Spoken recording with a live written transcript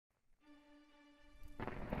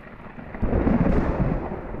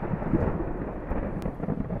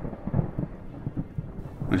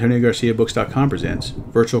AntonioGarciaBooks.com presents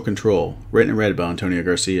Virtual Control, written and read by Antonio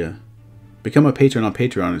Garcia. Become a patron on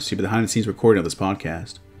Patron and see the behind-the-scenes recording of this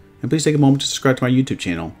podcast. And please take a moment to subscribe to my YouTube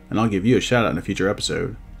channel, and I'll give you a shout-out in a future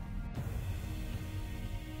episode.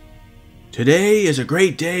 Today is a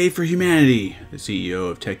great day for humanity, the CEO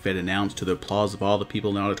of TechVet announced to the applause of all the people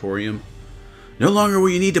in the auditorium. No longer will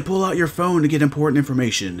you need to pull out your phone to get important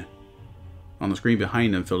information. On the screen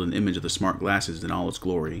behind him filled an image of the smart glasses in all its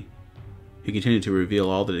glory. He continued to reveal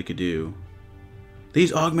all that it could do.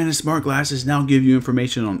 These augmented smart glasses now give you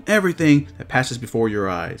information on everything that passes before your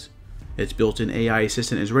eyes. Its built-in AI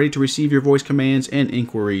assistant is ready to receive your voice commands and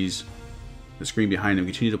inquiries. The screen behind him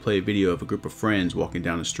continued to play a video of a group of friends walking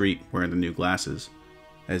down the street wearing the new glasses.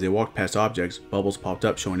 As they walked past objects, bubbles popped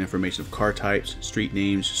up showing information of car types, street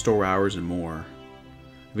names, store hours, and more.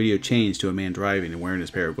 The video changed to a man driving and wearing his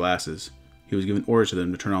pair of glasses. He was giving orders to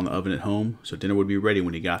them to turn on the oven at home so dinner would be ready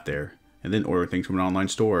when he got there, and then order things from an online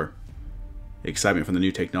store. The excitement from the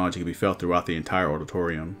new technology could be felt throughout the entire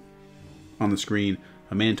auditorium. On the screen,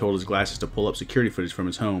 a man told his glasses to pull up security footage from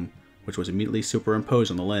his home, which was immediately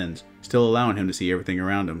superimposed on the lens, still allowing him to see everything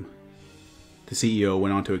around him. The CEO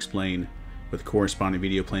went on to explain, with corresponding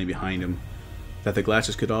video playing behind him, that the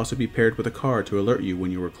glasses could also be paired with a car to alert you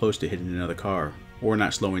when you were close to hitting another car, or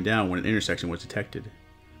not slowing down when an intersection was detected.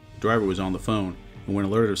 The driver was on the phone, and when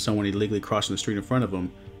alerted of someone illegally crossing the street in front of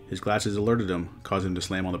him, his glasses alerted him, causing him to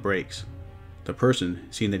slam on the brakes. The person,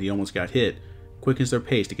 seeing that he almost got hit, quickens their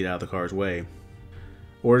pace to get out of the car's way.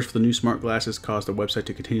 Orders for the new smart glasses caused the website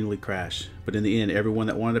to continually crash, but in the end everyone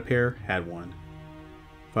that wanted a pair had one.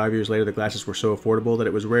 5 years later the glasses were so affordable that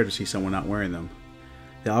it was rare to see someone not wearing them.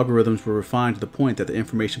 The algorithms were refined to the point that the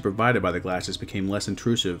information provided by the glasses became less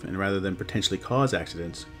intrusive, and rather than potentially cause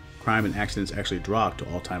accidents, crime and accidents actually dropped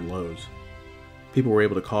to all-time lows. People were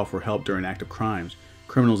able to call for help during active crimes.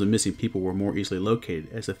 Criminals and missing people were more easily located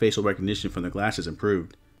as the facial recognition from the glasses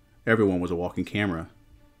improved. Everyone was a walking camera.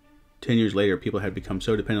 10 years later, people had become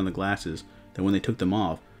so dependent on the glasses that when they took them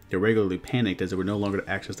off, they regularly panicked as they were no longer to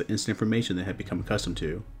access the instant information they had become accustomed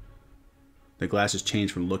to. The glasses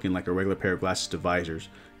changed from looking like a regular pair of glasses to visors,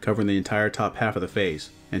 covering the entire top half of the face,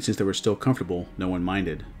 and since they were still comfortable, no one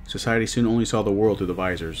minded. Society soon only saw the world through the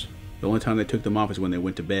visors. The only time they took them off is when they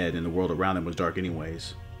went to bed and the world around them was dark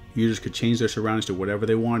anyways. Users could change their surroundings to whatever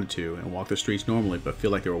they wanted to and walk the streets normally but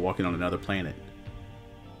feel like they were walking on another planet.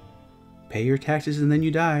 Pay your taxes and then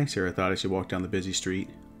you die, Sara thought as she walked down the busy street,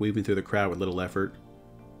 weaving through the crowd with little effort.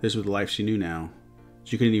 This was the life she knew now.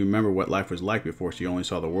 She couldn't even remember what life was like before she only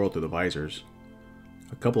saw the world through the visors.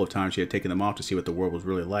 A couple of times she had taken them off to see what the world was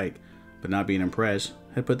really like, but not being impressed,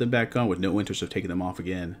 had put them back on with no interest of taking them off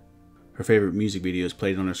again. Her favorite music videos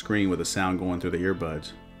played on her screen with the sound going through the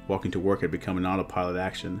earbuds. Walking to work had become an autopilot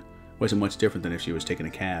action. Wasn't much different than if she was taking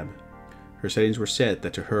a cab. Her settings were set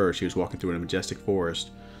that to her she was walking through a majestic forest.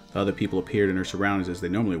 The other people appeared in her surroundings as they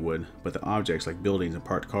normally would, but the objects like buildings and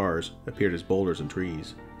parked cars appeared as boulders and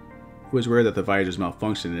trees. It was rare that the visors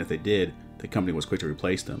malfunctioned, and if they did, the company was quick to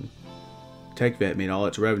replace them. TechVet made all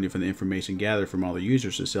its revenue from the information gathered from all the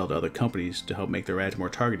users to sell to other companies to help make their ads more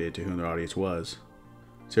targeted to whom their audience was.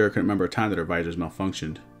 Sara couldn't remember a time that her visors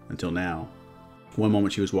malfunctioned, until now. One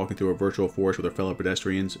moment she was walking through a virtual forest with her fellow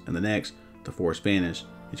pedestrians, and the next, the forest vanished,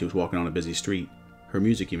 and she was walking on a busy street. Her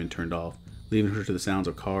music even turned off, leaving her to the sounds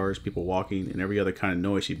of cars, people walking, and every other kind of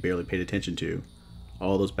noise she barely paid attention to.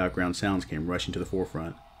 All those background sounds came rushing to the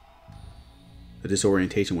forefront. The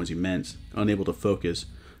disorientation was immense. Unable to focus,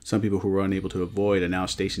 some people who were unable to avoid a now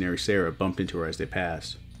stationary Sara bumped into her as they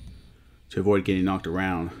passed. To avoid getting knocked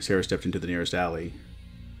around, Sara stepped into the nearest alley.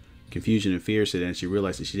 Confusion and fear set in as she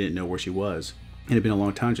realized that she didn't know where she was. It had been a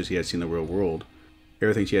long time since she had seen the real world.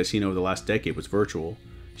 Everything she had seen over the last decade was virtual.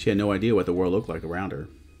 She had no idea what the world looked like around her.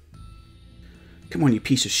 "Come on, you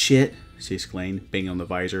piece of shit," she exclaimed, banging on the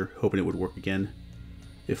visor, hoping it would work again.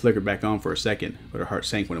 It flickered back on for a second, but her heart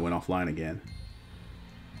sank when it went offline again.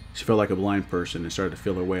 She felt like a blind person and started to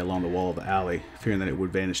feel her way along the wall of the alley, fearing that it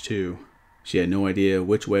would vanish too. She had no idea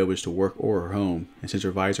which way was to work or her home, and since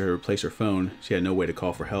her visor had replaced her phone, she had no way to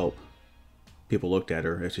call for help. People looked at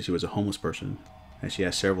her as if she was a homeless person, and she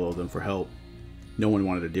asked several of them for help. No one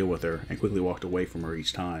wanted to deal with her, and quickly walked away from her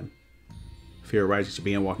each time. Fear arising, she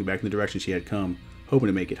began walking back in the direction she had come, hoping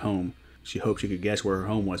to make it home. She hoped she could guess where her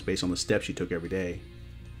home was based on the steps she took every day.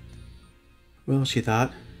 Well, she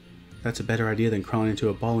thought, that's a better idea than crawling into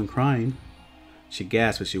a ball and crying. She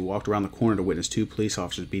gasped as she walked around the corner to witness 2 police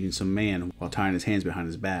officers beating some man while tying his hands behind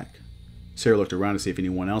his back. Sara looked around to see if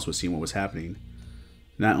anyone else was seeing what was happening.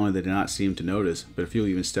 Not only did they not seem to notice, but a few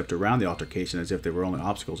even stepped around the altercation as if there were only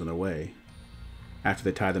obstacles in their way. After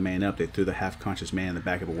they tied the man up, they threw the half-conscious man in the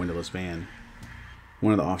back of a windowless van.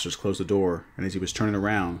 One of the officers closed the door, and as he was turning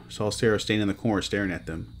around, saw Sara standing in the corner staring at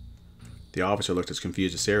them. The officer looked as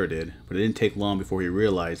confused as Sara did, but it didn't take long before he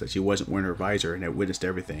realized that she wasn't wearing her visor and had witnessed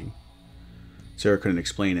everything. Sara couldn't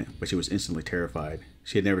explain it, but she was instantly terrified.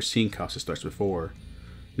 She had never seen cops as such before.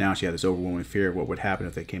 Now she had this overwhelming fear of what would happen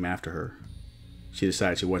if they came after her. She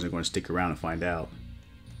decided she wasn't going to stick around and find out.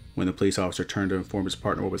 When the police officer turned to inform his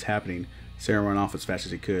partner what was happening, Sara ran off as fast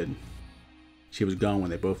as he could. She was gone when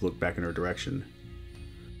they both looked back in her direction.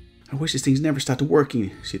 "I wish these things never stopped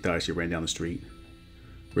working," she thought as she ran down the street.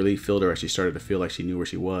 Relief filled her as she started to feel like she knew where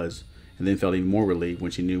she was, and then felt even more relieved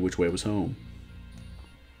when she knew which way was home.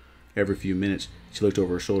 Every few minutes, she looked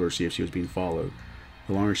over her shoulder to see if she was being followed.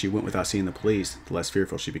 The longer she went without seeing the police, the less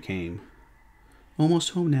fearful she became.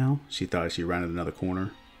 "Almost home now," she thought as she rounded another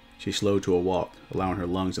corner. She slowed to a walk, allowing her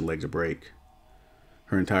lungs and legs a break.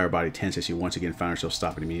 Her entire body tensed as she once again found herself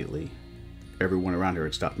stopping immediately. Everyone around her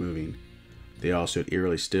had stopped moving. They all stood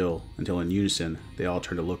eerily still, until in unison, they all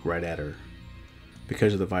turned to look right at her.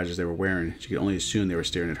 Because of the visors they were wearing, she could only assume they were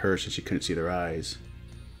staring at her since she couldn't see their eyes.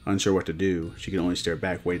 Unsure what to do, she could only stare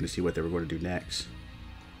back waiting to see what they were going to do next.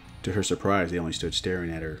 To her surprise, they only stood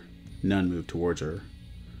staring at her. None moved towards her.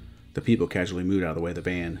 The people casually moved out of the way of the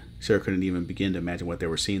van. Sara couldn't even begin to imagine what they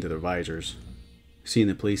were seeing through their visors. Seeing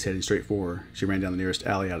the police heading straight for her, she ran down the nearest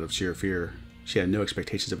alley out of sheer fear. She had no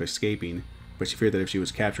expectations of escaping, but she feared that if she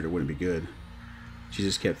was captured it wouldn't be good. She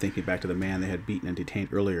just kept thinking back to the man they had beaten and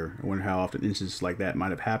detained earlier, and wondered how often instances like that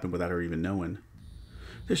might have happened without her even knowing.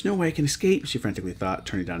 "There's no way I can escape," she frantically thought,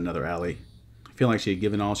 turning down another alley. Feeling like she had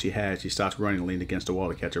given all she had, she stopped running and leaned against a wall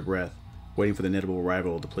to catch her breath, waiting for the inevitable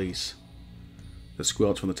arrival of the police. The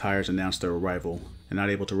squelch from the tires announced their arrival, and not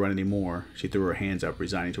able to run any more, she threw her hands up,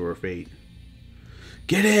 resigning to her fate.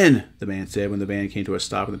 "Get in!" the man said when the van came to a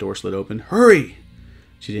stop and the door slid open. "Hurry!"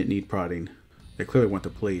 She didn't need prodding. They clearly weren't the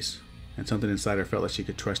police, and something inside her felt like she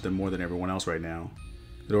could trust them more than everyone else right now.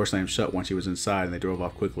 The door slammed shut once she was inside, and they drove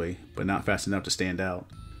off quickly, but not fast enough to stand out.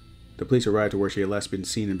 The police arrived to where she had last been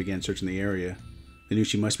seen and began searching the area. They knew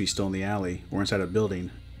she must be still in the alley, or inside a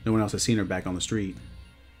building. No one else had seen her back on the street.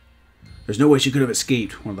 "There's no way she could have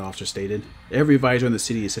escaped," one of the officers stated. "Every visor in the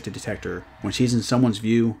city is set to detect her. When she's in someone's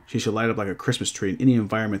view, she should light up like a Christmas tree in any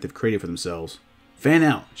environment they've created for themselves. Fan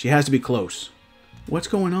out! She has to be close." "What's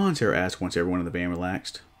going on?" Sara asked once everyone in the van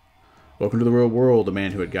relaxed. "Welcome to the real world," the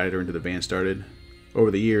man who had guided her into the van started.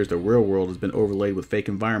 "Over the years, the real world has been overlaid with fake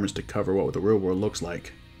environments to cover what the real world looks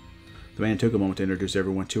like." The man took a moment to introduce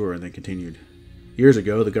everyone to her and then continued. "Years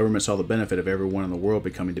ago, the government saw the benefit of everyone in the world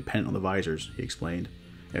becoming dependent on the visors," he explained.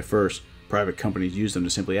 "At first, private companies used them to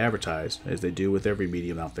simply advertise, as they do with every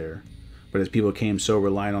medium out there. But as people became so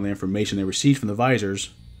reliant on the information they received from the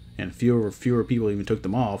visors, and fewer people even took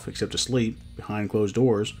them off, except to sleep, behind closed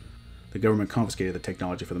doors, the government confiscated the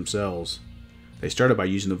technology for themselves. They started by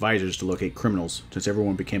using the visors to locate criminals, since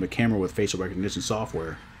everyone became a camera with facial recognition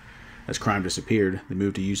software. As crime disappeared, they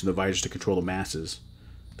moved to using the visors to control the masses.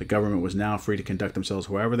 The government was now free to conduct themselves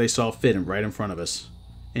however they saw fit and right in front of us.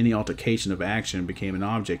 Any altercation of action became an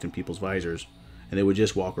object in people's visors, and they would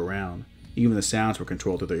just walk around. Even the sounds were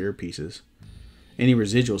controlled through their earpieces. Any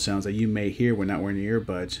residual sounds that you may hear when not wearing your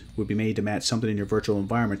earbuds would be made to match something in your virtual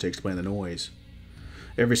environment to explain the noise.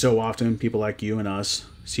 Every so often, people like you and us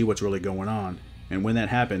see what's really going on, and when that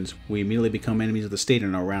happens, we immediately become enemies of the state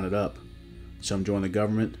and are rounded up. Some join the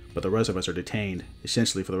government, but the rest of us are detained,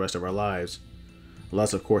 essentially for the rest of our lives.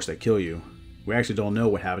 Unless, of course, they kill you. We actually don't know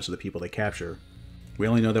what happens to the people they capture. We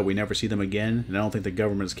only know that we never see them again, and I don't think the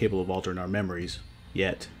government is capable of altering our memories.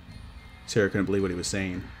 Yet." Sara couldn't believe what he was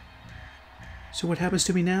saying. "So what happens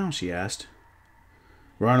to me now?" she asked.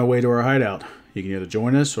 "We're on our way to our hideout. You can either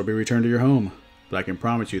join us or be returned to your home, but I can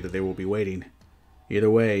promise you that they will be waiting. Either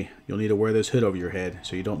way, you'll need to wear this hood over your head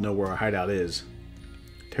so you don't know where our hideout is."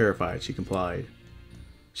 Terrified, she complied.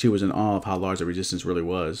 She was in awe of how large the resistance really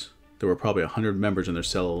was. There were probably 100 members in their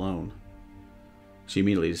cell alone. She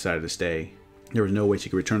immediately decided to stay. There was no way she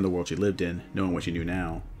could return to the world she lived in, knowing what she knew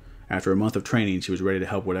now. After a month of training, she was ready to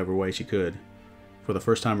help whatever way she could. For the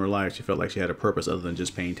first time in her life, she felt like she had a purpose other than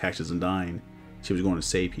just paying taxes and dying. She was going to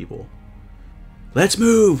save people. "Let's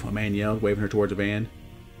move!" a man yelled, waving her towards a van.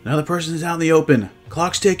 "Another person is out in the open!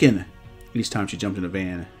 Clock's ticking!" Each time she jumped in a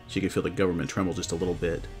van, she could feel the government tremble just a little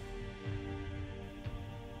bit.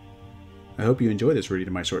 I hope you enjoyed this reading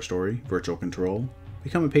of my short story, Virtual Control.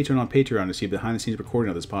 Become a patron on Patreon to see a behind-the-scenes recording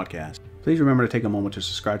of this podcast. Please remember to take a moment to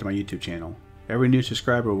subscribe to my YouTube channel. Every new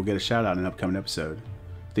subscriber will get a shout-out in an upcoming episode.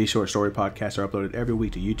 These short story podcasts are uploaded every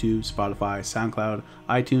week to YouTube, Spotify, SoundCloud,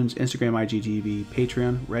 iTunes, Instagram, IGTV,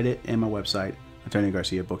 Patreon, Reddit, and my website.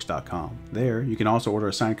 AntonioGarciaBooks.com. There, you can also order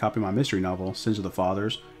a signed copy of my mystery novel, Sins of the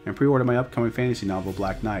Fathers, and pre-order my upcoming fantasy novel,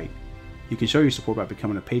 Black Knight. You can show your support by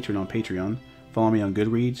becoming a patron on Patreon. Follow me on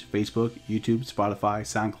Goodreads, Facebook, YouTube, Spotify,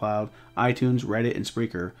 SoundCloud, iTunes, Reddit, and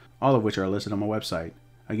Spreaker, all of which are listed on my website.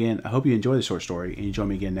 Again, I hope you enjoy the short story, and you join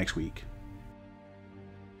me again next week.